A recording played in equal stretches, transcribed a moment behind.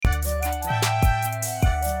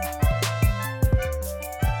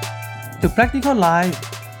The Practical Life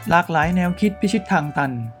หลากหลายแนวคิดพิชิตทางตั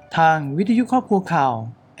นทางวิทยุครอบครัวข่าว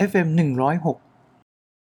FM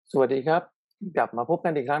 106สวัสดีครับกลับมาพบกั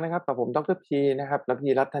นอีกครั้งนะครับกับผมดร.พีนะครับและพี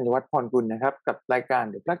รัตน์ธัญวัฒน์พรกุลนะครับกับรายการ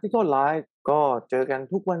The Practical Life ก็เจอกัน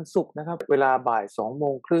ทุกวันศุกร์นะครับเวลาบ่าย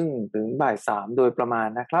2:30ถึงบ่าย3โดยประมาณ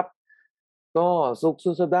นะครับก็ศุกร์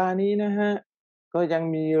สุดสัปดาห์นี้นะฮะก็ยัง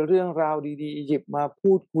มีเรื่องราวดีๆหยิบมา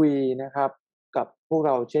พูดคุยนะครับกับพวกเ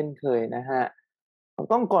ราเช่นเคยนะฮะ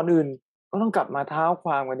ต้องก่อนอื่นก็ต้องกลับมาเท้าค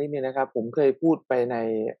วามกันนิดนึงนะครับผมเคยพูดไปใน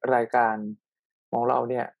รายการของเรา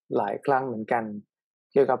เนี่ยหลายครั้งเหมือนกัน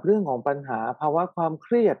เกี่ยวกับเรื่องของปัญหาภาวะความเค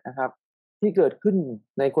รียดนะครับที่เกิดขึ้น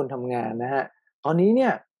ในคนทำงานนะฮะตอนนี้เนี่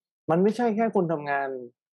ยมันไม่ใช่แค่คนทำงาน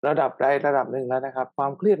ระดับใดระดับหนึ่งแล้วนะครับควา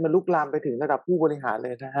มเครียดมันลุกลามไปถึงระดับผู้บริหารเล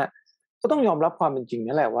ยนะฮะก็ต้องยอมรับความเป็นจริง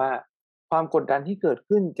นั่นแหละว่าความกดดันที่เกิด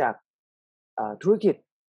ขึ้นจากธุรกิจ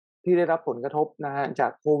ที่ได้รับผลกระทบนะฮะจา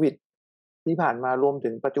กโควิดที่ผ่านมารวมถึ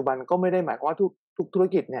งปัจจุบันก็ไม่ได้หมายความว่าทุกธุร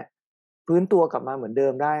กิจเนี่ยฟื้นตัวกลับมาเหมือนเดิ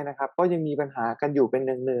มได้นะครับก็ยังมีปัญหากันอยู่เป็น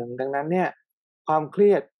เนืองๆดังนั้นเนี่ยความเครี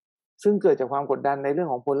ยดซึ่งเกิดจากความกดดันในเรื่อง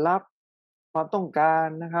ของผลลัพธ์ความต้องการ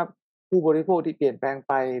นะครับผู้บริโภคที่เปลี่ยนแปลง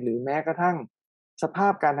ไปหรือแม้กระทั่งสภา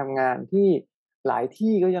พการทำงานที่หลาย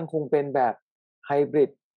ที่ก็ยังคงเป็นแบบไฮบริ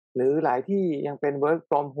ดหรือหลายที่ยังเป็น work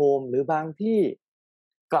from home หรือบางที่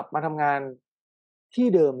กลับมาทำงานที่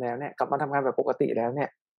เดิมแล้วเนี่ยกลับมาทำงานแบบปกติแล้วเนี่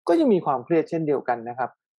ยก็ยังมีความเครียดเช่นเดียวกันนะครับ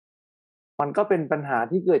มันก็เป็นปัญหา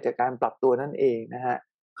ที่เกิดจากการปรับตัวนั่นเองนะฮะ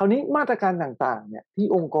คราวนี้มาตรการต่างๆเนี่ยที่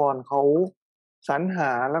องค์กรเขาสรรห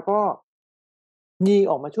าแล้วก็มี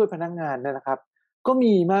ออกมาช่วยพนักงานนะครับก็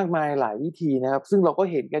มีมากมายหลายวิธีนะครับซึ่งเราก็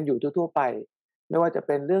เห็นกันอยู่ทั่วๆไปไม่ว่าจะเ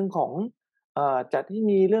ป็นเรื่องของจัดให้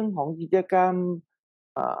มีเรื่องของกิจกรรม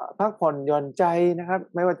พักผ่อนหย่อนใจนะครับ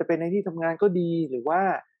ไม่ว่าจะเป็นในที่ทำงานก็ดีหรือว่า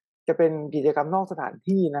จะเป็นกิจกรรมนอกสถาน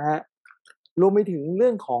ที่นะฮะรวมไปถึงเรื่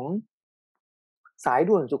องของสาย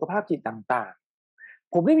ด่วนสุขภาพจิตต่าง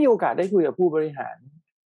ๆผมได้มีโอกาสได้คุยกับผู้บริหาร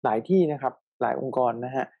หลายที่นะครับหลายองค์กรน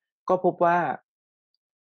ะฮะก็พบว่า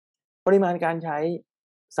ปริมาณการใช้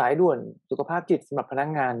สายด่วนสุขภาพจิตสำหรับพนัก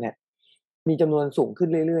งานเนี่ยมีจำนวนสูงขึ้น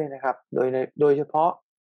เรื่อยๆนะครับโดยเฉพาะ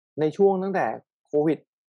ในช่วงตั้งแต่โควิด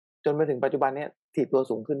จนมาถึงปัจจุบันเนี้ยถีบตัว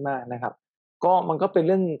สูงขึ้นมากนะครับก็มันก็เป็นเ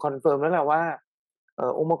รื่องคอนเฟิร์มแล้วแหละว่า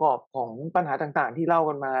องค์ประกอบของปัญหาต่างๆที่เล่า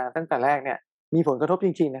กันมาตั้งแต่แรกเนี่ยมีผลกระทบจ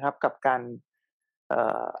ริงๆนะครับกับการเอ่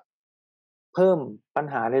อเพิ่มปัญ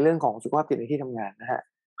หาในเรื่องของสุขภาพจิตในที่ทำงานนะฮะ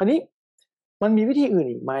คราวนี้มันมีวิธีอื่น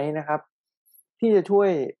อีกไหมนะครับที่จะช่วย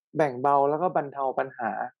แบ่งเบาแล้วก็บรรเทาปัญหา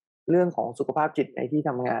เรื่องของสุขภาพจิตในที่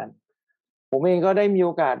ทำงานผมเองก็ได้มีโอ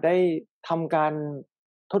กาสได้ทำการ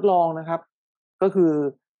ทดลองนะครับก็คือ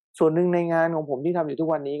ส่วนหนึ่งในงานของผมที่ทำอยู่ทุก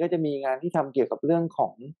วันนี้ก็จะมีงานที่ทำเกี่ยวกับเรื่องขอ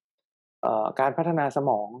งการพัฒนาสม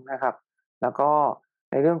องนะครับแล้วก็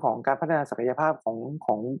ในเรื่องของการพัฒนาศักยภาพข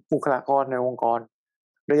องบุคลากรในองค์กร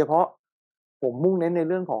โดยเฉพาะผมมุ่งเน้นใน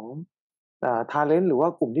เรื่องของtalent หรือว่า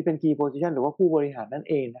กลุ่มที่เป็น key position หรือว่าผู้บริหารนั่น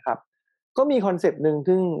เองนะครับก็มีคอนเซปต์หนึ่ง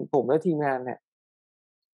ซึ่งผมและทีมงานเนี่ย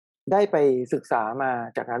ได้ไปศึกษามา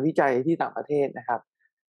จากงานวิจัยที่ต่างประเทศนะครับ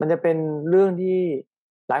มันจะเป็นเรื่องที่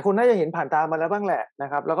หลายคนน่าจะเห็นผ่านตามาแล้วบ้างแหละนะ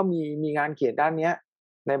ครับแล้วก็มีงานเขียนด้านเนี้ย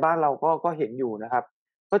ในบ้านเราก็เห็นอยู่นะครับ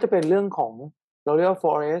ก็จะเป็นเรื่องของเราเรียกว่า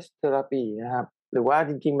forest therapy นะครับหรือว่า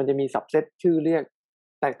จริงๆมันจะมี subset ชื่อเรียก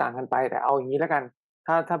แตกต่างกันไปแต่เอาอย่างนี้แล้วกัน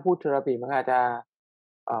ถ้าพูด therapy มันอาจจะ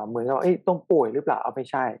เหมือนกับเอ๊ะต้องป่วยหรือเปล่าเอาไม่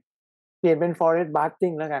ใช่เปลี่ยนเป็น forest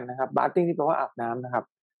bathing แล้วกันนะครับ bathing ที่แปลว่าอาบน้ำนะครับ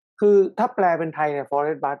คือถ้าแปลเป็นไทยเนี่ย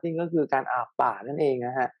forest bathing ก็คือการอาบป่านั่นเองน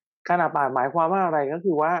ะฮะการอาบป่าหมายความว่าอะไรก็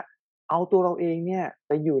คือว่าเอาตัวเราเองเนี่ยไ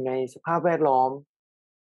ปอยู่ในสภาพแวดล้อม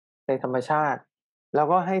ในธรรมชาติแล้ว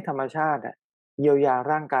ก็ให้ธรรมชาติเยียวยา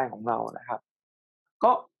ร่างกายของเรานะครับ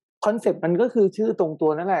ก็คอนเซปต์มันก็คือชื่อตรงตั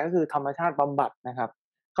วนั่นแหละก็คือธรรมชาติบำบัดนะครับ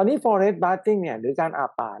คราวนี้ forest bathing เนี่ยหรือการอา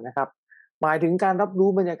บป่านะครับหมายถึงการรับรู้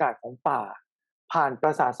บรรยากาศของป่าผ่านปร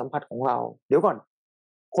ะสาทสัมผัสของเราเดี๋ยวก่อน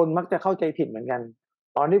คนมักจะเข้าใจผิดเหมือนกัน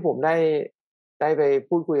ตอนที่ผมได้ไป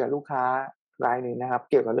พูดคุยกับลูกค้ารายหนึ่งนะครับ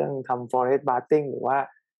เกี่ยวกับเรื่องทำ forest bathing หรือว่า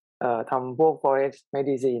ทำพวก forest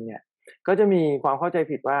medicine เนี่ยก็จะมีความเข้าใจ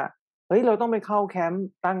ผิดว่าเฮ้ยเราต้องไปเข้าแคมป์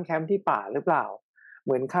ตั้งแคมป์ที่ป่าหรือเปล่าเห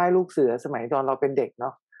มือนค่ายลูกเสือสมัยตอนเราเป็นเด็กเนา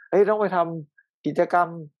ะเฮ้ยต้องไปทำกิจกรรม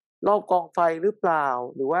รอบกองไฟหรือเปล่า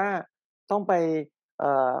หรือว่าต้องไปเ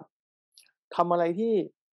อ่อทำอะไรที่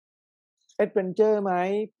แอดเวนเจอร์ไหม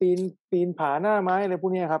ปีนผาหน้าไม้อะไรพว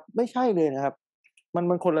กนี้ครับไม่ใช่เลยนะครับ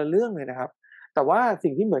มันคนละเรื่องเลยนะครับแต่ว่า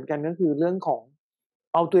สิ่งที่เหมือนกันก็คือเรื่องของ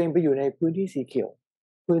เอาตัวเองไปอยู่ในพื้นที่สีเขียว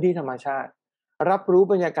พื้นที่ธรรมชาติรับรู้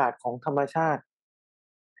บรรยากาศของธรรมชาติ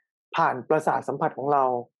ผ่านประสาทสัมผัสของเรา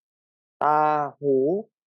ตาหู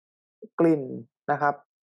กลิ่นนะครับ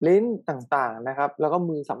ลิ้นต่างๆนะครับแล้วก็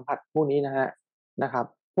มือสัมผัสพวกนี้นะครับ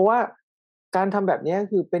เพราะว่า การทำแบบนี้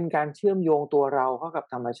คือเป็นการเชื่อมโยงตัวเราเข้ากับ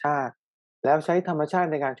ธรรมชาติแล้วใช้ธรรมชาติ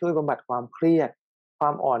ในการช่วยบำบัดความเครียดควา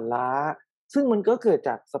มอ่อนล้าซึ่งมันก็เกิดจ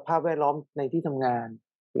ากสภาพแวดล้อมในที่ทำงาน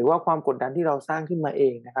หรือว่าความกดดันที่เราสร้างขึ้นมาเอ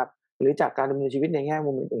งนะครับหรือจากการดำเนินชีวิตในแง่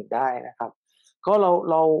มุมอื่นๆได้นะครับก็เร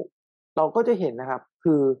าก็จะเห็นนะครับ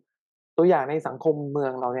คือตัวอย่างในสังคมเมือ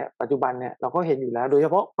งเราเนี่ยปัจจุบันเนี่ยเราก็เห็นอยู่แล้วโดยเฉ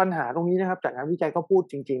พาะปัญหาตรงนี้นะครับจากงานวิจัยก็พูด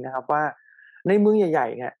จริงๆนะครับว่าในเมืองใหญ่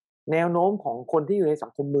ๆเนี่ยแนวโน้มของคนที่อยู่ในสั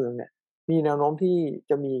งคมเมืองเนี่ย มีแนวโน้มที่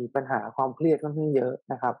จะมีปัญหาความเครียดค่อนข้างเยอะ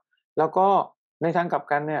นะครับแล้วก็ในทางกลับ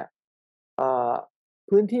กันเนี่ยเอ่อ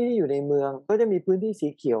พื้นที่ที่อยู่ในเมืองก็จะมีพื้นที่สี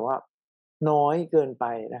เขียวอะน้อยเกินไป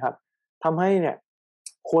นะครับทำให้เนี่ย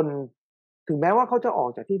คนถึงแม้ว่าเขาจะออก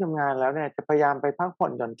จากที่ทำงานแล้วเนี่ยจะพยายามไปพักผ่อ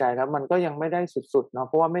นหย่อนใจแล้วมันก็ยังไม่ได้สุดๆเนาะเ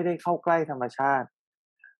พราะว่าไม่ได้เข้าใกล้ธรรมชาติ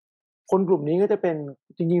คนกลุ่มนี้ก็จะเป็น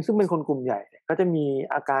จริงๆซึ่งเป็นคนกลุ่มใหญ่เนี่ยก็จะมี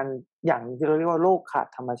อาการอย่างที่เราเรียกว่าโรคขาด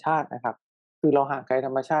ธรรมชาตินะครับคือเราห่างไกลธ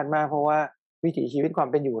รรมชาติมากเพราะว่าวิถีชีวิตความ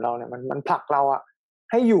เป็นอยู่เราเนี่ยมันผลักเราอะ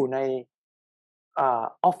ให้อยู่ในอ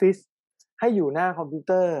อฟฟิศให้อยู่หน้าคอมพิวเ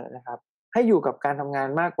ตอร์นะครับให้อยู่กับการทำงาน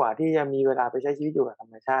มากกว่าที่จะมีเวลาไปใช้ชีวิตอยู่กับธร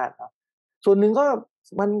รมชาติเนาะส่วนหนึ่งก็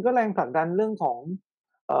มันก็แรงผลักดันเรื่องของ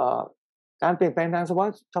เอ่อการเปลี่ยนแปลงทางส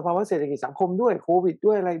ภาวะเศรษฐกิจสังคมด้วยโควิด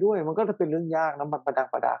ด้วยอะไรด้วยมันก็จะเป็นเรื่องยากนะมันประดัง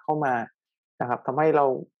ประดาเข้ามา นะครับทำให้เรา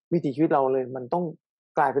วิถีชีวิตเราเลยมันต้อง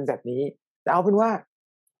กลายเป็นแบบนี้แต่เอาเป็นว่า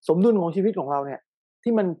สมดุลของชีวิตของเราเนี่ย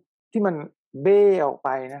ที่มันที่มันเบ้ออกไป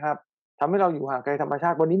นะครับทำให้เราอยู่ห่างไกลธรรมชา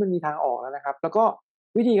ติวันนี้มันมีทางออกแล้วนะครับแล้วก็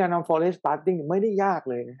วิธีการทำ forest bathing ไม่ได้ยาก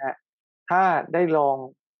เลยนะฮะถ้าได้ลอง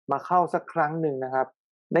มาเข้าสักครั้งหนึ่งนะครับ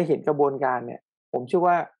ได้เห็นกระบวนการเนี่ยผมเชื่อ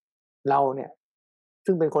ว่าเราเนี่ย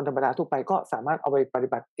ซึ่งเป็นคนธรรมดาทั่วไปก็สามารถเอาไปปฏิ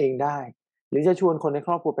บัติเองได้หรือจะชวนคนในค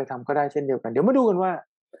รอบครัวไปทำก็ได้เช่นเดียวกันเดี๋ยวมาดูกันว่า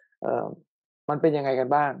เอ่อ มันเป็นยังไงกัน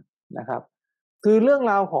บ้างนะครับคือเรื่อง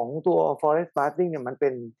ราวของตัว forest bathing เนี่ยมันเป็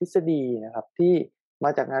นทฤษฎีนะครับที่มา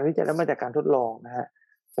จากงานวิจัยและมาจากการทดลองนะฮะ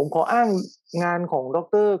ผมขออ้างงานของด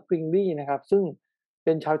รกริงลี่นะครับซึ่งเ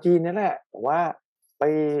ป็นชาวจีนนั่นแหละแต่ว่าไป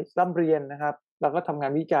ร่ำเรียนนะครับแล้วก็ทำงา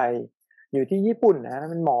นวิจัยอยู่ที่ญี่ปุ่นนะ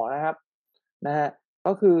เป็นหมอนะครับนะฮะ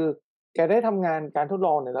ก็คือแกได้ทำงานการทดล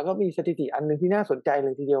องเนี่ยแล้วก็มีสถิติอันหนึ่งที่น่าสนใจเล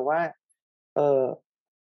ยทีเดียวว่าเออ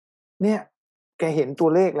เนี่ยแกเห็นตัว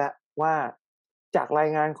เลขแล้วว่าจากราย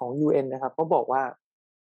งานของ UN นะครับเขาบอกว่า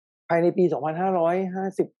ภายในปี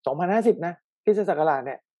2550นะคริสตศักราชเ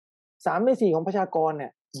นี่ย3ใน4ของประชากรเนี่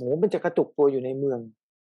ยโอ้โฮมันจะกระจุกตัวอยู่ในเมือง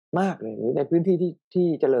มากเลยหรือในพื้นที่ที่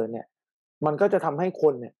เจริญเนี่ยมันก็จะทำให้ค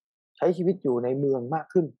นเนี่ยใช้ชีวิตอยู่ในเมืองมาก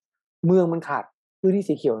ขึ้นเมืองมันขาดพื้นที่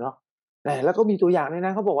สีเขียวเนาะแล้วก็มีตัวอย่างด้วยน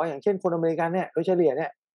ะเขาบอกว่าอย่างเช่นคนอเมริกันเนี่ยโดยเฉลี่ยเนี่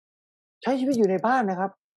ยใช้ชีวิตอยู่ในบ้านนะครั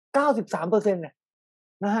บ93%เปอร์เซ็นต์เนี่ย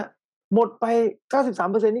นะฮะ หมดไป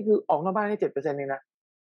93%นี่คือออกนอกบ้านได้7%เปอร์เซ็นต์เองนะ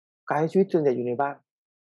การใช้ชีวิตส่วนใหญ่อยู่ในบ้าน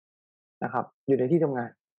นะครับอยู่ในที่ทำงาน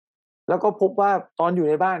แล้วก็พบว่าตอนอยู่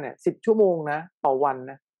ในบ้านเนี่ย10ชั่วโมงนะต่อวัน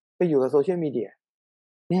นะไปอยู่กับ Social Media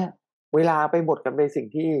เนี่ยเวลาไปหมดกับในสิ่ง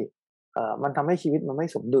ที่มันทำให้ชีวิตมันไม่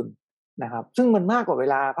สมดุลนะครับซึ่งมันมากกว่าเว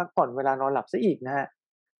ลาพักผ่อนเวลานอนหลับเสียอีกนะครับ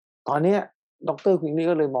ตอนเนี้ยดร. Quigley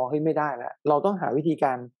ก็เลยมองเฮ้ยไม่ได้แล้วเราต้องหาวิธีก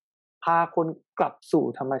ารพาคนกลับสู่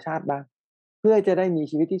ธรรมชาติบ้างเพื่อจะได้มี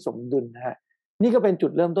ชีวิตที่สมดุลนะครับ นี่ก็เป็นจุ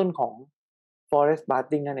ดเริ่มต้นของ forest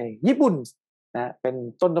bathing นั่นเองญี่ปุ่นนะเป็น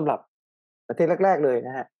ต้นตำรับประเทศแรกๆเลยน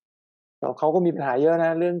ะฮะแล้วเขาก็มีปัญหาเยอะน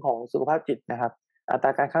ะเรื่องของสุขภาพจิตนะครับอัตร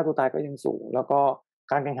าการฆ่าตัวตายก็ยังสูงแล้วก็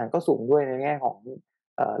การแข่งขันก็สูงด้วยในแง่ของ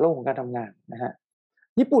โลกของการทำงานนะฮะ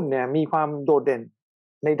ญี่ปุ่นเนี่ยมีความโดดเด่น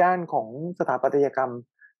ในด้านของสถาปัตยกรรม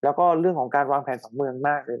แล้วก็เรื่องของการวางแผนผังเมืองม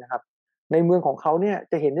ากเลยนะครับในเมืองของเขาเนี่ย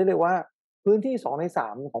จะเห็นได้เลยว่าพื้นที่2ใน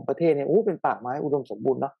3ของประเทศเนี่ยโอ้เป็นป่าไม้อุดมสม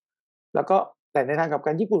บูรณ์เนาะ แล้วก็แต่ในทางกลับ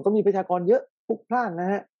กันญี่ปุ่นก็มีประชากรเยอะพลุกพล่านน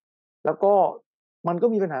ะฮะแล้วก็มันก็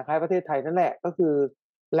มีปัญหาคล้ายประเทศไทยนั่นแหละก็คือ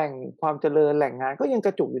แหล่งความเจริญแหล่งงานก็ยังก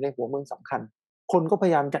ระจุกอยู่ในหัวเมืองสำคัญคนก็พย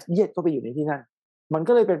ายามยัดเยียดเข้าไปอยู่ในที่นั่นมัน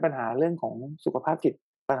ก็เลยเป็นปัญหาเรื่องของสุขภาพจิต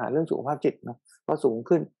ปัญหาเรื่องสุขภาพจิตเนาะก็สูง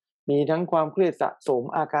ขึ้นมีทั้งความเครียดสะสม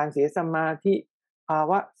อาการเสียสมาธิภา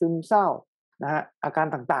วะซึมเศร้านะฮะอาการ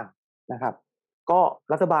ต่างๆนะครับก็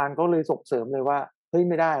รัฐบาลก็เลยส่งเสริมเลยว่าเฮ้ย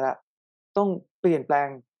ไม่ได้แล้ว ต้องเปลี่ยนแปลง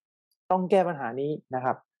ต้องแก้ปัญหานี้นะค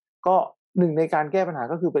รับก็หนึ่งในการแก้ปัญหา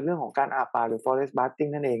ก็คือเป็นเรื่องของการอาบป่าหรือ forest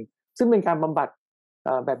bathing นั่นเองซึ่งเป็นการบำบัด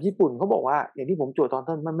แบบญี่ปุ่นเขาบอกว่าอย่างที่ผมโจทย์ตอน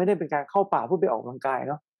ต้นมันไม่ได้เป็นการเข้าป่าเพื่อไปออกกำลังกาย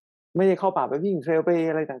เนาะไม่ได้เข้าป่าไปวิ่งเทรลไป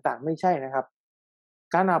อะไรต่างๆไม่ใช่นะครับ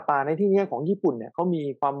การอาบป่าในที่นี้ของญี่ปุ่นเนี่ยเขามี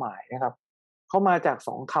ความหมายนะครับเขามาจากส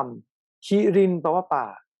องคำชิรินแปลว่าป่า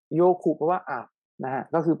โยคุแปลว่าอาบนะฮะ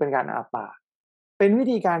ก็คือเป็นการอาบป่า เป็นวิ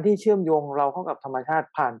ธีการที่เชื่อมโยงเราเข้ากับธรรมชาติ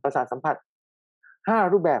ผ่านประสาทสัมผัส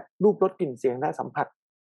5รูปแบบรูปรสกลิ่นเสียงและสัมผัส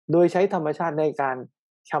โดยใช้ธรรมชาติในการ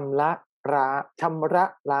ชำระชำระ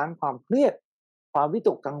ล้างความเครียดความวิต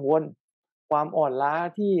กกังวล ความอ่อนล้า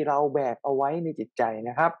ที่เราแบกเอาไว้ในจิตใจ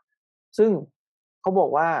นะครับซึ่งเขาบอก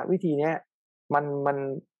ว่าวิธีเนี้ยมัน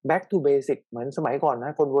back to basic เหมือนสมัยก่อนน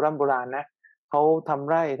ะคนโบราณนะเขาทำ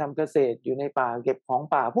ไร่ทำเกษตรอยู่ในป่าเก็บของ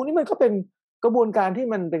ป่าพวกนี้มันก็เป็นกระบวนการที่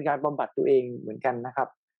มันเป็นการบำบัดตัวเองเหมือนกันนะครับ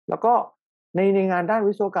แล้วก็ในงานด้าน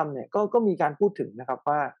วิศวกรรมเนี่ยก็มีการพูดถึงนะครับ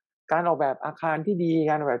ว่าการออกแบบอาคารที่ดี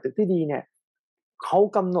การออกแบบตึกที่ดีเนี่ยเขา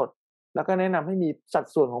กำหนดแล้วก็แนะนำให้มีสัด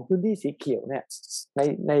ส่วนของพื้นที่สีเขียวเนี่ยใน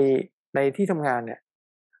ในในที่ทำงานเนี่ย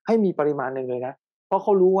ให้มีปริมาณหนึ่งเลยนะเพราะเข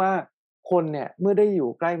ารู้ว่าคนเนี่ยเมื่อได้อยู่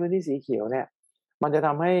ใกล้พื้นที่สีเขียวเนี่ยมันจะท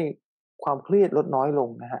ำให้ความเครียดลดน้อยลง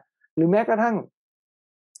นะฮะหรือแม้กระทั่ง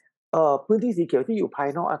พื้นที่สีเขียวที่อยู่ภาย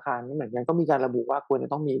นอกอาคารนี่เหมือนกันก็มีการระบุว่าควรจะ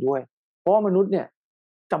ต้องมีด้วยเพราะว่ามนุษย์เนี่ย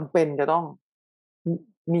จำเป็นจะต้องม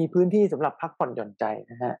มีพื้นที่สำหรับพักผ่อนหย่อนใจ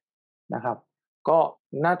นะครับก็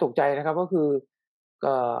น่าตกใจนะครับก็คือเ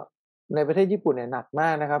อ่อในประเทศญี่ปุ่นเนี่ยหนักมา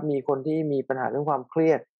กนะครับมีคนที่มีปัญหาเรื่องความเครี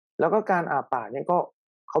ยดแล้วก็การอาบป่าเนี่ยก็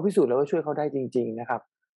เขาพิสูจน์แล้วว่าช่วยเขาได้จริงๆนะครับ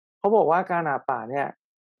เขาบอกว่าการอาบป่าเนี่ย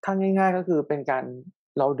ถ้าง่ายๆก็คือเป็นการ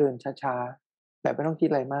เราเดินช้าๆแบบไม่ต้องคิด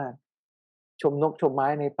อะไรมากชมนกชมไม้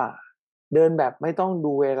ในป่า เดินแบบไม่ต้อง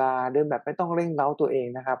ดูเวลาเดินแบบไม่ต้องเร่งเร้าตัวเอง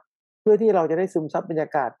นะครับเพื่อที่เราจะได้ซึมซับบรรยา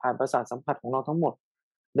กาศผ่านประสาทสัมผัสของเราทั้งหมด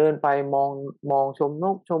เดินไปมองชมน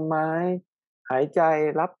กชมไม้หายใจ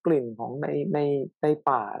รับกลิ่นของใน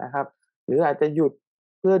ป่านะครับหรืออาจจะหยุด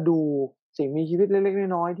เพื่อดูสิ่งมีชีวิตเล็ก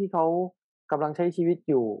ๆน้อยๆที่เขากำลังใช้ชีวิต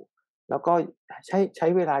อยู่แล้วก็ใช้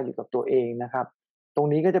เวลาอยู่กับตัวเองนะครับตรง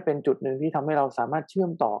นี้ก็จะเป็นจุดหนึ่งที่ทำให้เราสามารถเชื่อ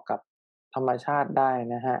มต่อกับธรรมชาติได้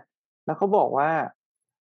นะฮะแล้วเขาบอกว่า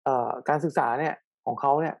การศึกษาเนี่ยของเข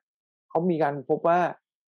าเนี่ยเขามีการพบว่า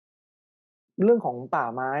เรื่องของป่า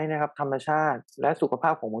ไม้นะครับธรรมชาติและสุขภา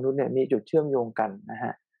พของมนุษย์เนี่ยมีจุดเชื่อมโยงกันนะฮ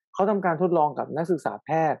ะเขาทำการทดลองกับนักศึกษาแพ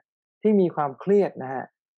ทย์ที่มีความเครียดนะฮะ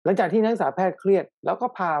หลังจากที่นักศึกษาแพทย์เครียดแล้วก็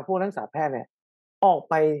พาพวกนักศึกษาแพทย์เนี่ยออก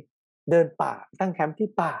ไปเดินป่าตั้งแคมป์ที่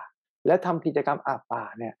ป่าและทำกิจกรรมอาบป่า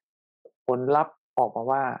เนี่ยผลลัพธ์ออกมา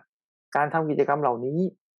ว่าการทำกิจกรรมเหล่านี้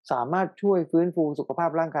สามารถช่วยฟื้นฟูสุขภาพ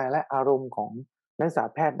ร่างกายและอารมณ์ของนักศึกษา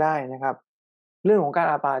แพทย์ได้นะครับ เรื่องของการ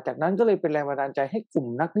อาบป่าจากนั้นก็เลยเป็นแรงบันดาลใจให้กลุ่ม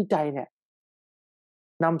นักวิจัยเนี่ย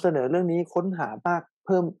นำเสนอเรื่องนี้ค้นหามากเ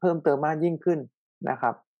พิ่มเติมมากยิ่งขึ้นนะค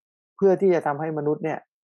รับเพื่อที่จะทำให้มนุษย์เนี่ย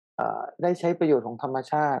ได้ใช้ประโยชน์ของธรรม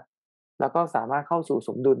ชาติแล้วก็สามารถเข้าสู่ส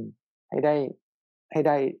มดุลให้ได้ให้ไ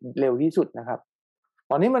ด้เร็วที่สุดนะครับ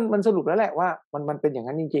ตอนนี้มันสรุปแล้วแหละว่ามันเป็นอย่าง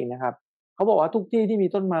นั้นจริงๆนะครับเขาบอกว่าทุกที่ที่มี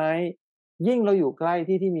ต้นไม้ยิ่งเราอยู่ใกล้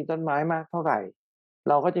ที่ที่มีต้นไม้มากเท่าไหร่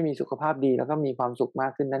เราก็จะมีสุขภาพดีแล้วก็มีความสุขมา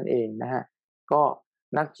กขึ้นนั่นเองนะฮะ ก็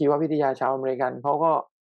นักชีววิทยาชาวอเมริกันเขาก็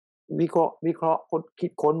วิเคราะห์คิ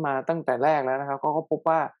ดค้นมาตั้งแต่แรกแล้วนะครับเขาก็พบ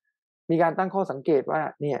ว่ามีการตั้งข้อสังเกตว่า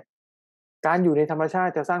เนี่ยการอยู่ในธรรมชา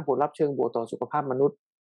ติจะสร้างผลลัพธ์เชิงบวกต่อสุขภาพมนุษย์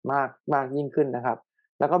มากยิ่งขึ้นนะครับ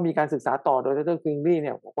แล้วก็มีการศึกษาต่อโดยดรควิงลี่เ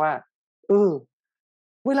นี่ยบอกว่าเออ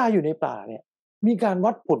เวลาอยู่ในป่าเนี่ยมีการ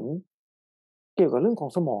วัดผลเกี่ยวกับเรื่องขอ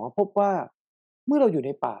งสมองพบว่าเมื่อเราอยู่ใน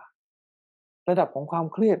ป่าระดับของความ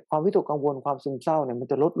เครียดความวิตกกังวลความซึมเศร้าเนี่ยมัน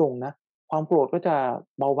จะลดลงนะ ความโกรธก็จะ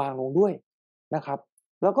เบาบางลงด้วยนะครับ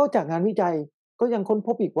แล้วก็จากงานวิจัยก็ยังค้นพ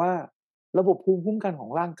บอีกว่าระบบภูมิคุ้มกันของ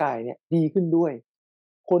ร่างกายเนี่ยดีขึ้นด้วย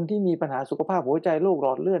คนที่มีปัญหาสุขภาพหัวใจโรคหล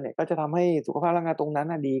อดเลือดเนี่ยก็จะทำให้สุขภาพร่างกายตรงนั้น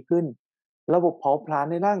น่ะดีขึ้นระบบเผาผลาญ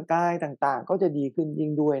ในร่างกายต่างๆก็จะดีขึ้นยิ่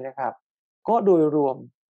งด้วยนะครับก็โดยรวม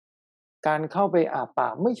การเข้าไปอาบป่า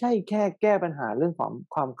ไม่ใช่แค่แก้ปัญหาเรื่องของ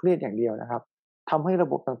ความเครียดอย่างเดียวนะครับทำให้ระ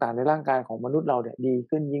บบต่างๆในร่างกายของมนุษย์เราเนี่ยดี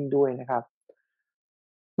ขึ้นยิ่งด้วยนะครับ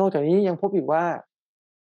นอกจากนี้ยังพบอีกว่า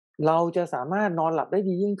เราจะสามารถนอนหลับได้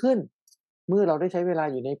ดียิ่งขึ้นเมื่อเราได้ใช้เวลา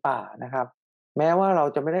อยู่ในป่านะครับแม้ว่าเรา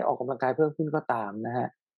จะไม่ได้ออกกำลังกายเพิ่มขึ้นก็ตามนะครับ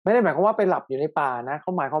ไม่ได้หมายความว่าไปหลับอยู่ในป่านะเข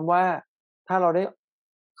าหมายความว่าถ้าเราได้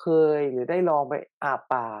เคยหรือได้ลองไปอาบ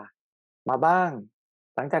ป่ามาบ้าง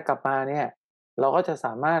หลังจากกลับมาเนี่ยเราก็จะส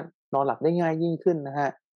ามารถนอนหลับได้ง่ายยิ่งขึ้นนะครับ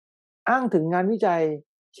อ้างถึงงานวิจัย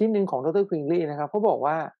ชิ้นหนึ่งของดร Quigley นะครับเขาบอก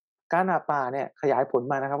ว่า การอาบป่าเนี่ยขยายผล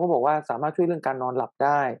มานะครับเขาบอกว่าสามารถช่วยเรื่องการนอนหลับไ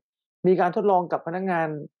ด้มีการทดลองกับพนักงาน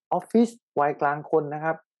ออฟฟิศวัยกลางคนนะค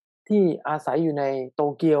รับที่อาศัยอยู่ในโต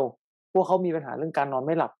เกียวพวกเขามีปัญหาเรื่องการนอนไ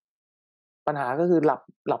ม่หลับปัญหาก็คือห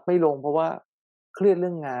ลับไม่ลงเพราะว่าเครียดเ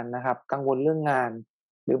รื่องงานนะครับกังวลเรื่องงาน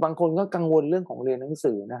หรือบางคนก็กังวลเรื่องของเรียนหนัง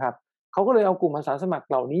สือนะครับเขาก็เลยเอากลุ่มอาสาสมัคร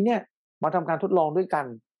เหล่านี้เนี่ยมาทำการทดลองด้วยกัน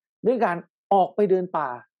ด้วยการออกไปเดินป่า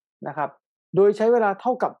นะครับโดยใช้เวลาเท่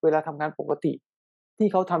ากับเวลาทำงานปกติ ที่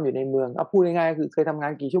เขาทำอยู่ในเมืองพูดง่ายๆคือเคยทำงา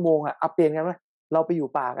นกี่ชั่วโมงเปลี่ยนกันไหมเราไปอยู่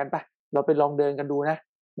ป่ากันไปเราไปลองเดินกันดู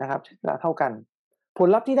นะครับใช้เวลาเท่ากันผล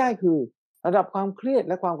ลัพธ์ที่ได้คือระดับความเครียด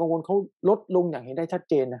และความกังวลเขาลดลงอย่างเห็นได้ชัด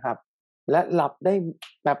เจนนะครับและหลับได้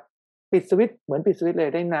แบบปิดสวิตช์เหมือนปิดสวิตช์เลย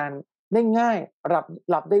ได้นานได้ง่าย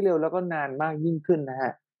หลับได้เร็วแล้วก็นานมากยิ่งขึ้นนะฮ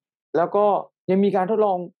ะแล้วก็ยังมีการทดล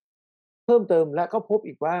อง เพิ่มเติมและก็พบ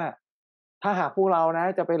อีกว่าถ้าหากพวกเรานะ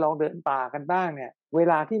จะไปลองเดินป่ากันบ้างเนี่ยเว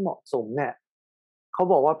ลาที่เหมาะสมเนี่ยเขา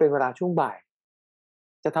บอกว่าเป็นเวลาช่วงบ่าย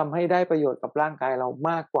จะทำให้ได้ประโยชน์กับร่างกายเรา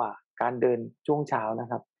มากกว่าการเดินช่วงเช้านะ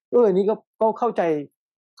ครับอันนี้ก็เข้า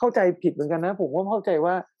ใจผิดเหมือนกันนะผมก็เข้าใจ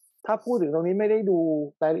ว่าถ้าพูดถึงตรงนี้ไม่ได้ดู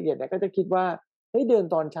รายละเอียดเนี่ยก็จะคิดว่าเฮ้ยเดิน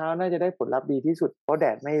ตอนเช้าน่าจะได้ผลลัพธ์ดีที่สุดเพราะแด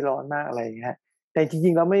ดไม่ร้อนมากอะไรอย่างเงี้ยแต่จ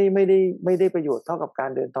ริงๆแล้วไม่ได้ประโยชน์เท่ากับการ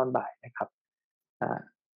เดินตอนบ่ายนะครับอ่า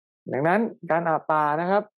ดังนั้นการอาบป่านะ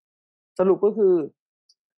ครับสรุปก็คือ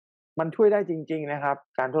มันช่วยได้จริงๆนะครับ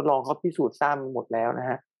การทดลองเขาพิสูจน์ทราบหมดแล้วนะ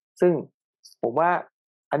ฮะซึ่งผมว่า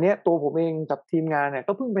อันเนี้ยตัวผมเองกับทีมงานเนี่ย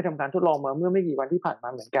ก็เพิ่งไปทำการทดลองมาเมื่อไม่กี่วันที่ผ่านมา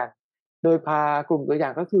เหมือนกันโดยพากลุ่มตัวอย่า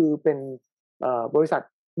งก็คือเป็นบริษัท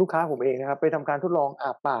ลูกค้าผมเองนะครับไปทำการทดลองอ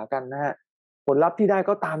าบป่ากันนะฮะผลลัพธ์ที่ได้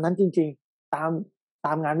ก็ตามนั้นจริงๆต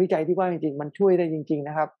ามงานวิจัยที่ว่าจริงๆมันช่วยได้จริงๆ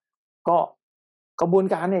นะครับ ก็กระบวน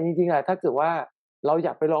การเนี่ยจริงๆอะถ้าเกิดว่าเราอย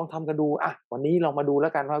ากไปลองทำกันดูอะวันนี้เรามาดูแล้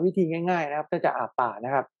วกันว่าวิธีง่ายๆนะครับถ้าจะอาบป่าน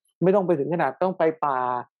ะครับไม่ต้องไปถึงขนาดต้องไปป่า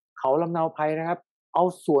เขาลำเนาไพรนะครับเอา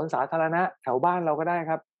สวนสาธารณะแถวบ้านเราก็ได้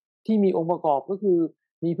ครับที่มีองค์ประกอบก็คือ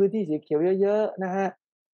มีพื้นที่สีเขียวเยอะๆนะฮะ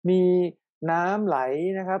มีน้ำไหล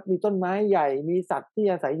นะครับมีต้นไม้ใหญ่มีสัตว์ที่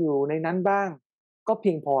อาศัยอยู่ในนั้นบ้างก็เพี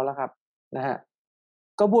ยงพอแล้วครับนะฮะ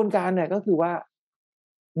กระบวนการเนี่ยก็คือว่า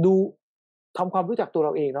ดูทำความรู้จักตัวเร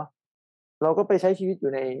าเองเนาะ เราก็ไปใช้ชีวิตอ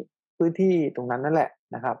ยู่ในพื้นที่ตรงนั้นนั่นแหละ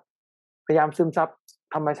นะครับพยายามซึมซับ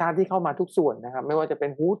ธรรมชาติที่เข้ามาทุกส่วนนะครับไม่ว่าจะเป็น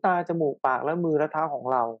หูตาจมูกปากและมือและเท้าของ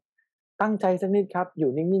เราตั้งใจสักนิดครับอ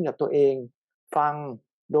ยู่นิ่งๆกับตัวเองฟัง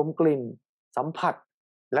ดมกลิ่นสัมผัส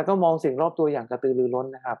แล้วก็มองสิ่งรอบตัวอย่างกระตือรือร้น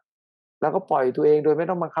นะครับแล้วก็ปล่อยตัวเองโดยไม่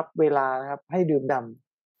ต้องบังคับเวลานะครับให้ดื่มด่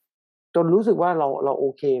ำจนรู้สึกว่าเราโอ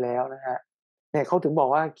เคแล้วนะฮะเนี่ยเขาถึงบอก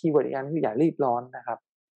ว่าคีย์เวิร์ดอีกอันคืออย่ารีบร้อนนะครับ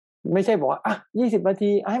ไม่ใช่บอกว่าอ่ะ20นา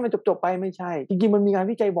ทีให้มันจบๆไปไม่ใช่จริงๆมันมีงาน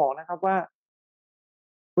วิจัยบอกนะครับว่า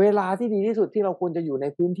เวลาที่ดีที่สุดที่เราควรจะอยู่ใน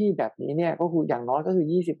พื้นที่แบบนี้เนี่ยก็คืออย่างน้อยก็คือ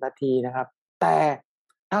20นาทีนะครับแต่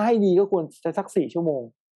ถ้าให้ดีก็ควรจะสัก4ชั่วโมง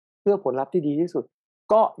เพื่อผลลัพธ์ที่ดีที่สุด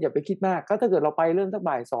ก็อย่าไปคิดมากก็ถ้าเกิดเราไปเริ่มสัก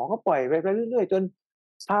บ่าย2ก็ปล่อยไปเรื่อยๆจน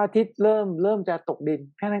พระอาทิตย์เริ่มจะตกดิน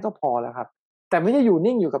แค่นั้นก็พอแล้วครับแต่ไม่ใช่อยู่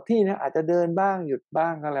นิ่งอยู่กับที่นะอาจจะเดินบ้างหยุดบ้า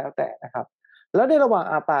งก็แล้วแต่นะครับแล้วในระหว่าง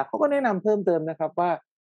อาป่าเขาก็แนะนำเพิ่มเติมนะครับว่า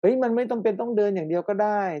เฮ้ยมันไม่จำเป็นต้องเดินอย่างเดียวก็ไ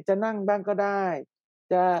ด้จะนั่งบ้างก็ได้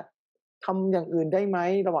จะทำอย่างอื่นได้ไหม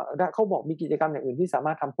ระหว่างเขาบอกมีกิจกรรมอย่างอื่นที่สาม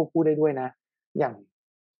ารถทำควบคู่ได้ด้วยนะอย่าง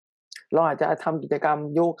เราอาจจะทำกิจกรรม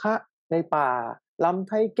โยคะในป่ารำไ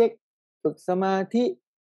ทเก๊กฝึกสมาธิ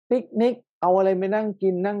ปิกนิกเอาอะไรไปนั่งกิ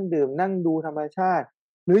นนั่งดื่มนั่งดูธรรมชาติ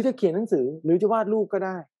หรือจะเขียนหนังสือหรือจะวาดรูปก็ไ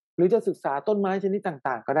ด้หรือจะศึกษาต้นไม้ชนิด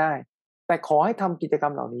ต่างๆก็ได้แต่ขอให้ทำกิจกรร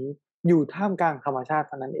มเหล่านี้อยู่ท่ามกลางธรรมชาติ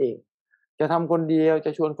เท่านั้นเอง จะทำคนเดียวจ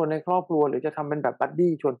ะชวนคนในครอบครัวหรือจะทำเป็นแบบบัด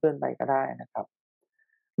ดี้ชวนเพื่อนไปก็ได้นะครับ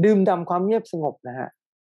ดื่มด่ำความเงียบสงบนะฮะ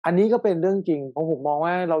อันนี้ก็เป็นเรื่องจริงเพราะผมมอง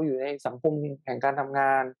ว่าเราอยู่ในสังคมแห่งการทำง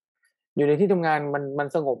านอยู่ในที่ทำงานมัน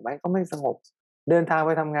สงบไหมก็ไม่สงบเดินทางไ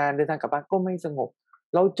ปทำงานเดินทางกลับบ้านก็ไม่สงบ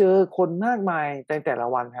เราเจอคนมากมายในแต่ละ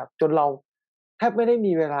วันครับจนเราแทบไม่ได้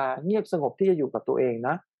มีเวลาเงียบสงบที่จะอยู่กับตัวเองน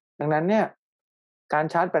ะดังนั้นเนี่ยการ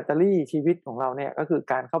ชาร์จแบตเตอรี่ชีวิตของเราเนี่ยก็คือ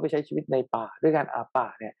การเข้าไปใช้ชีวิตในป่าด้วยการอาบป่า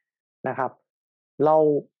เนี่ย นะครับเรา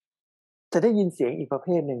จะได้ยินเสียงอีกประเภ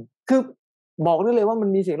ทหนึ่งคือบอกได้เลยว่ามัน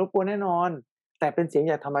มีเสียงรบกวนแน่นอนแต่เป็นเสียง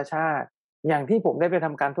จากธรรมชาติอย่างที่ผมได้ไปท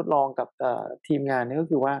ำการทดลองกับทีมงานเนี่ยก็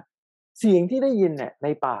คือว่าเสียงที่ได้ยินเนี่ยใน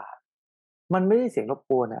ป่ามันไม่ได้เสียงรบ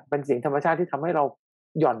กวนอ่ะเป็นเสียงธรรมชาติที่ทำให้เรา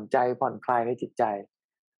หย่อนใจผ่อนคลายในจิตใจ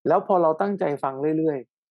แล้วพอเราตั้งใจฟังเรื่อย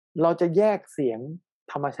ๆเราจะแยกเสียง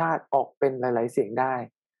ธรรมชาติออกเป็นหลายๆเสียงได้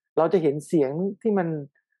เราจะเห็นเสียงที่มัน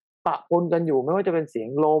ปะปนกันอยู่ไม่ว่าจะเป็นเสียง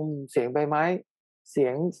ลมเสียงใบไม้เสีย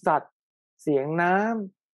งสัตว์เสียงน้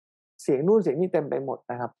ำเสียงนู่นเสียงนี่เต็มไปหมด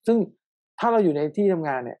นะครับซึ่งถ้าเราอยู่ในที่ทำง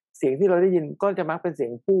านเนี่ยเสียงที่เราได้ยินก็จะมักเป็นเสีย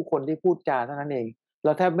งผู้คนที่พูดจาเท่านั้นเองเร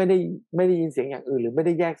าแทบไม่ได้ยินเสียงอย่างอื่นหรือไม่ไ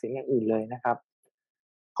ด้แยกเสียงอย่างอื่นเลยนะครับ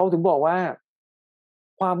เขาถึงบอกว่า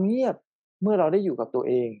ความเงียบเมื่อเราได้อยู่กับตัว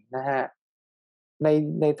เองนะฮะใน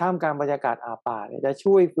ในท่ามกลางบรรยากาศอาป่าเนี่ยจะ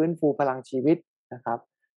ช่วยฟื้นฟูพลังชีวิตนะครับ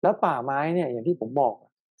แล้วป่าไม้เนี่ยอย่างที่ผมบอก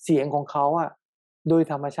เสียงของเขาอะโดย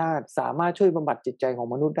ธรรมชาติสามารถช่วยบำบัดจิตใจของ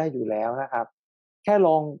มนุษย์ได้อยู่แล้วนะครับแค่ล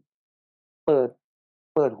องเ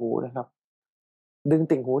ปิดหูนะครับดึง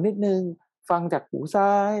ติ่งหูนิดนึงฟังจากหูซ้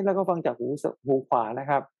ายแล้วก็ฟังจากหูขวานะ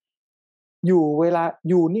ครับอยู่เวลา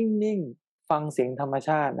อยู่นิ่งๆฟังเสียงธรรมช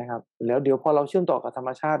าตินะครับแล้วเดี๋ยวพอเราเชื่อมต่อกับธรรม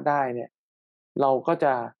ชาติได้เนี่ยเราก็จ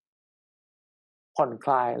ะ ผ่อนค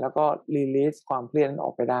ลายแล้วก็รีลีสความเครียดนั้นอ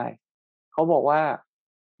อกไปได้เขาบอกว่า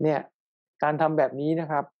เนี่ยการทำแบบนี้นะ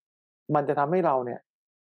ครับมันจะทำให้เราเนี่ย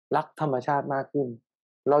รักธรรมชาติมากขึ้น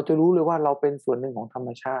เราจะรู้เลยว่าเราเป็นส่วนหนึ่งของธรรม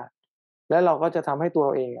ชาติ และเราก็จะทำให้ตัวเร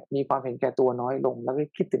าเองมีความเห็นแก่ตัวน้อยลงแล้วก็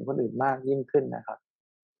คิดถึงคนอื่นมากยิ่งขึ้นนะครับ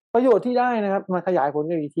ประโยชน์ที่ได้นะครับมาขยายผล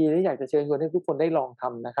กันอีกทีและอยากจะเชิญชวนให้ทุกคนได้ลองท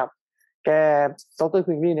ำนะครับแกดรค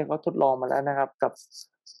วิงลี่เนี่ยเขาทดลองมาแล้วนะครับ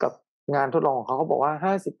กับงานทดลองของเขาเขาบอกว่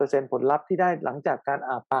า50%ผลลัพธ์ที่ได้หลังจากการอ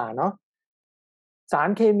าบป่าเนาะสาร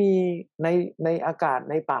เคมีในในอากาศ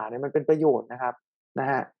ในป่าเนี่ยมันเป็นประโยชน์นะครับนะ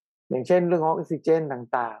ฮะอย่างเช่นเรื่องของออกซิเจน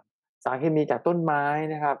ต่างๆสารเคมีจากต้นไม้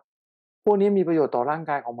นะครับพวกนี้มีประโยชน์ต่อร่าง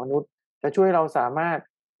กายของมนุษย์จะช่วยเราสามารถ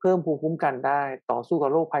เพิ่มภูมิคุ้มกันได้ต่อสู้กับ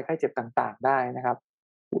โรคภัยไข้เจ็บต่างๆได้นะครับ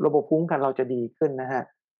ระบบภูมิคุ้มกันเราจะดีขึ้นนะฮะ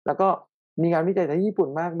แล้วก็มีงานวิจัยจากญี่ปุ่น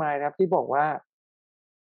มากมายนะครับที่บอกว่า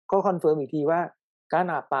ก็คอนเฟิร์มอีกทีว่าการ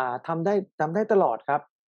อาบป่าทำได้ตลอดครับ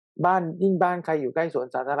บ้านใครอยู่ใกล้สวน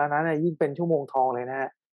สาธารณะเนี่ยยิ่งเป็นชั่วโมงทองเลยนะฮะ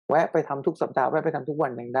แวะไปทำทุกสัปดาห์แวะไปทำทุกวั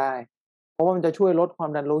นยังได้เพราะว่ามันจะช่วยลดความ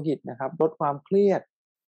ดันโลหิตนะครับลดความเครียด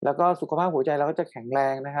แล้วก็สุขภาพหัวใจเราก็จะแข็งแร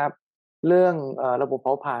งนะครับเรื่องระบบเผ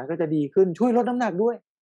าผลาญก็จะดีขึ้นช่วยลดน้ำหนักด้วย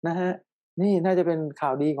นะฮะนี่น่าจะเป็นข่า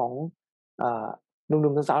วดีของเอ่อห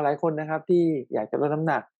นุ่มๆสาวๆหลายคนนะครับที่อยากจะลดน้ำ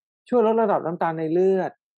หนักช่วยลดระดับน้ำตาลในเลือ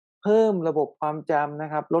ด เพิ่มระบบความจำนะ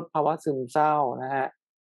ครับลดภาวะซึมเศร้านะฮะ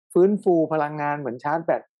ฟื้นฟูพลังงานเหมือนชาร์จแ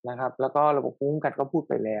บตนะครับแล้วก็ระบบภูมิคุ้มกันก็พูด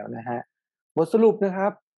ไปแล้วนะฮะบทสรุปนะครั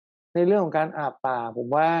บในเรื่องของการอาบป่าผม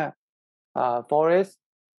ว่าforest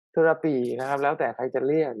therapy นะครับแล้วแต่ใครจะ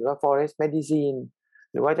เรียกหรือว่า forest medicine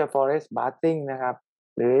หรือว่าจะ forest bathing นะครับ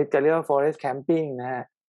หรือจะเรียกว่า forest camping นะฮะ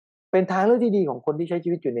เป็นทางเลือกที่ดีของคนที่ใช้ชี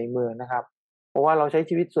วิตอยู่ในเมืองนะครับเพราะว่าเราใช้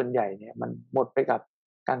ชีวิตส่วนใหญ่เนี่ยมันหมดไปกับ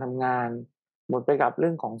การทำงาน หมดไปกับเรื่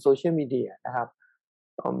องของ Social Media นะครับ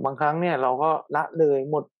บางครั้งเนี่ยเราก็ละเลย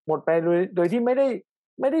หมดไปโดยที่ไม่ไ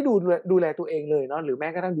ด้ดูแลตัวเองเลยเนาะหรือแม้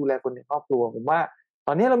กระทั่งดูแลคนในครอบครัวผมว่าต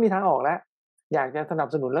อนนี้เรามีทางออกแล้วอยากจะสนับ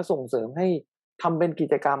สนุนและส่งเสริมให้ทำเป็นกิ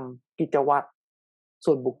จกรรมกิจวัตร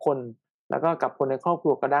ส่วนบุคคลแล้วก็กับคนในครอบค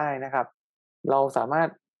รัวก็ได้นะครับเราสามารถ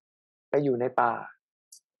ไปอยู่ในป่า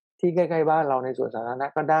ที่ใกล้ๆบ้านเราในสวนสาธารณะ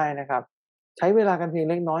ก็ได้นะครับใช้เวลากันเพียง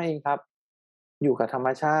เล็กน้อยเองครับอยู่กับธรรม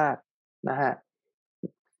ชาติ นะฮะ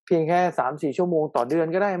เพียงแค่3-4ชั่วโมงต่อเดือน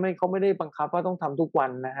ก็ได้ไม่เขาไม่ได้บังคับว่าต้องทำทุกวั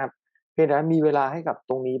นนะครับเพียงแต่มีเวลาให้กับ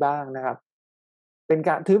ตรงนี้บ้างนะครับเป็นก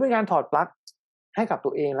ารถือเป็นการถอดปลั๊กให้กับตั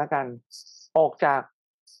วเองแล้วกันออกจาก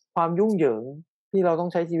ความยุ่งเหยิงที่เราต้อง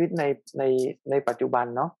ใช้ชีวิตในในปัจจุบัน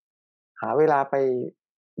เนาะหาเวลาไป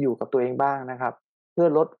อยู่กับตัวเองบ้างนะครับเพื่อ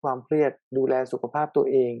ลดความเครียดดูแลสุขภาพตัว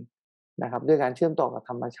เองนะครับด้วยการเชื่อมต่อกับ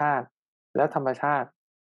ธรรมชาติแล้วธรรมชาติ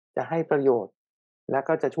จะให้ประโยชน์ แล้ว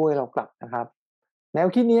ก็จะช่วยเรากลับนะครับแนว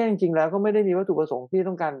คิดนี้จริงๆแล้วก็ไม่ได้มีวัตถุประสงค์ที่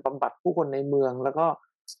ต้องการบำบัดผู้คนในเมืองแล้วก็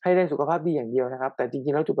ให้ได้สุขภาพดีอย่างเดียวนะครับแต่จริ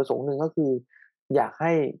งๆแล้วจุดประสงค์หนึ่งก็คืออยากใ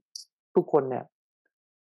ห้ทุกคนเนี่ย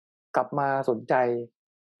กลับมาสนใจ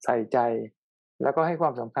ใส่ใจแล้วก็ให้ควา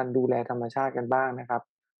มสำคัญดูแลธรรมชาติกันบ้างนะครับ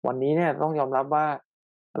วันนี้เนี่ยต้องยอมรับว่า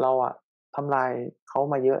เราอะทำลายเขา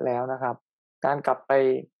มาเยอะแล้วนะครับการกลับไป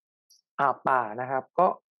อาบป่านะครับก็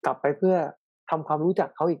กลับไปเพื่อทำความรู้จัก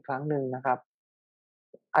เขาอีกครั้งหนึ่งนะครับ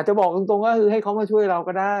อาจจะบอกตรงๆก็คือให้เขามาช่วยเรา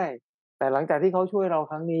ก็ได้แต่หลังจากที่เขาช่วยเรา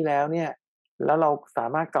ครั้งนี้แล้วเนี่ยแล้วเราสา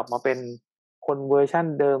มารถกลับมาเป็นคนเวอร์ชัน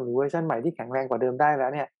เดิมหรือเวอร์ชันใหม่ที่แข็งแรงกว่าเดิมได้แล้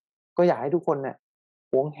วเนี่ยก็อยากให้ทุกคนเนี่ย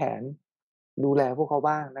หวงแหนดูแลพวกเขา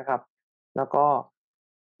บ้างนะครับแล้วก็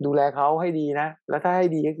ดูแลเขาให้ดีนะแล้วถ้าให้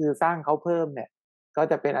ดีก็คือสร้างเขาเพิ่มเนี่ยก็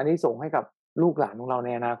จะเป็นอานิสงส์ให้กับลูกหลานของเราใน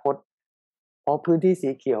อนาคตเพราะพื้นที่สี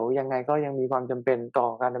เขียวยังไงก็ยังมีความจำเป็นต่อ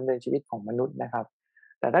การดำเนินชีวิตของมนุษย์นะครับ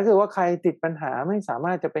แต่ถ้าเกิดว่าใครติดปัญหาไม่สาม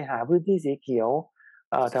ารถจะไปหาพื้นที่สีเขียว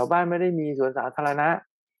แถวบ้านไม่ได้มีสวนสาธารณะ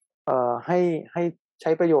ให้ใ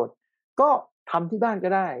ช้ประโยชน์ก็ทำที่บ้านก็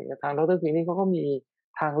ได้ทางดรคลินิกเขาก็มี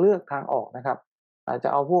ทางเลือกทางออกนะครับอาจจะ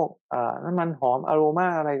เอาพวกน้ำมันหอมอะโรมา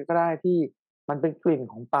อะไรก็ได้ที่มันเป็นกลิ่น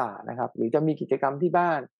ของป่านะครับหรือจะมีกิจกรรมที่บ้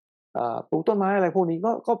านปลูกต้นไม้อะไรพวกนี้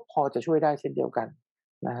ก็พอจะช่วยได้เช่นเดียวกัน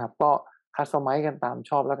นะครับก็คัสตอมไมซ์กันตาม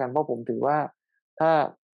ชอบแล้วกันเพราะผมถือว่าถ้า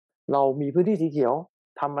เรามีพื้นที่สีเขียว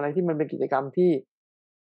ทำอะไรที่มันเป็นกิจกรรมที่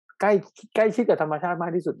ใกล้ใกล้ชิดกับธรรมชาติมา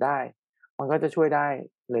กที่สุดได้มันก็จะช่วยได้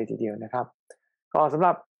เลยทีเดียวนะครับก็สำห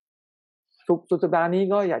รับสุดสัปดาห์นี้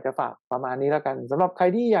ก็อยากจะฝากประมาณนี้แล้วกันสำหรับใคร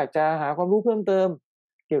ที่อยากจะหาความรู้เพิ่มเติม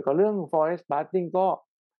เกี่ยวกับเรื่อง forest bathing ก็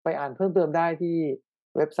ไปอ่านเพิ่มเติมได้ที่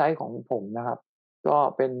เว็บไซต์ของผมนะครับก็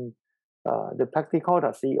เป็น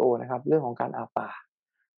thepractical.co นะครับเรื่องของการอาบป่า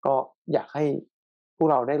ก็อยากให้พวก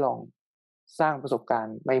เราได้ลองสร้างประสบการ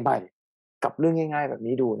ณ์ใหม่ๆ กับเรื่องง่ายๆแบบ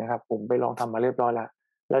นี้ดูนะครับผมไปลองทำมาเรียบร้อย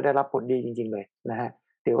แล้วได้รับผลดีจริงๆเลยนะฮะ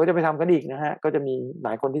เดี๋ยวก็จะไปทำกันอีกนะฮะก็จะมีหล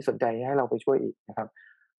ายคนที่สนใจให้เราไปช่วยอีกนะครับ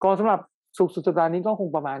ก็สำหรับสุดสัปดาห์นี้ก็คง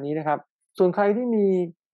ประมาณนี้นะครับส่วนใครที่มี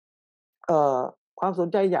เอ่อความสน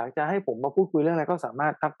ใจอยากจะให้ผมมาพูดคุยเรื่องอะไรก็สามาร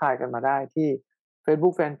ถทักทายกันมาได้ที่เฟซ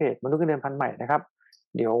บุ๊กแฟนเพจมนุษย์เงินเดือนพันใหม่นะครับ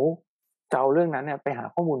เดี๋ยวจะเอาเรื่องนั้นเนี่ยไปหา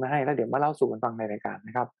ข้อมูลมาให้แล้วเดี๋ยวมาเล่าสู่กันฟังในรายการน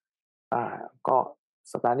ะครับ ก็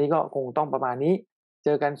สัปดาห์นี้ก็คงต้องประมาณนี้เจ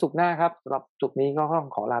อกันศุกร์หน้าครับสำหรับศุกร์นี้ก็ต้อง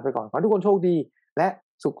ขอลาไปก่อนขอให้ทุกคนโชคดีและ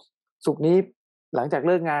ศุกร์นี้หลังจากเ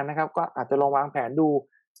ลิกงานนะครับก็อาจจะลองวางแผนดู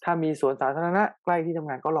ถ้ามีสวนสาธารณะใกล้ที่ทำ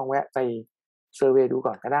งานก็ลองแวะไปเซอร์เวย์ดู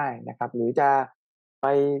ก่อนก็ได้นะครับหรือจะไป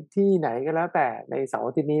ที่ไหนก็แล้วแต่ในเสาร์อ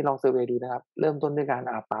าทิตย์นี้ลองเซอร์เวย์ดูนะครับเริ่มต้นด้วยการ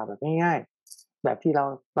อาบป่าแบบง่ายๆแบบที่เรา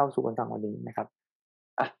เล่าสู่กันฟังวันนี้นะครับ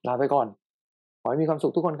ลาไปก่อนขอให้มีความสุ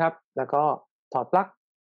ขทุกคนครับแล้วก็ถอดปลั๊ก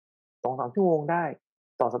2-3ชั่วโมงได้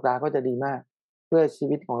ต่อสัปดาห์ก็จะดีมากเพื่อชี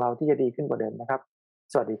วิตของเราที่จะดีขึ้นกว่าเดิมนะครับ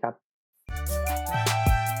สวัสดีครับ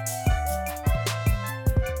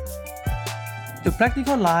The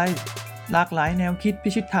Practical Life หลากหลายแนวคิดพิ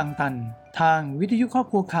ชิตทางตันทางวิทยุครอบ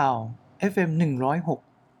ครัวข่าว FM 106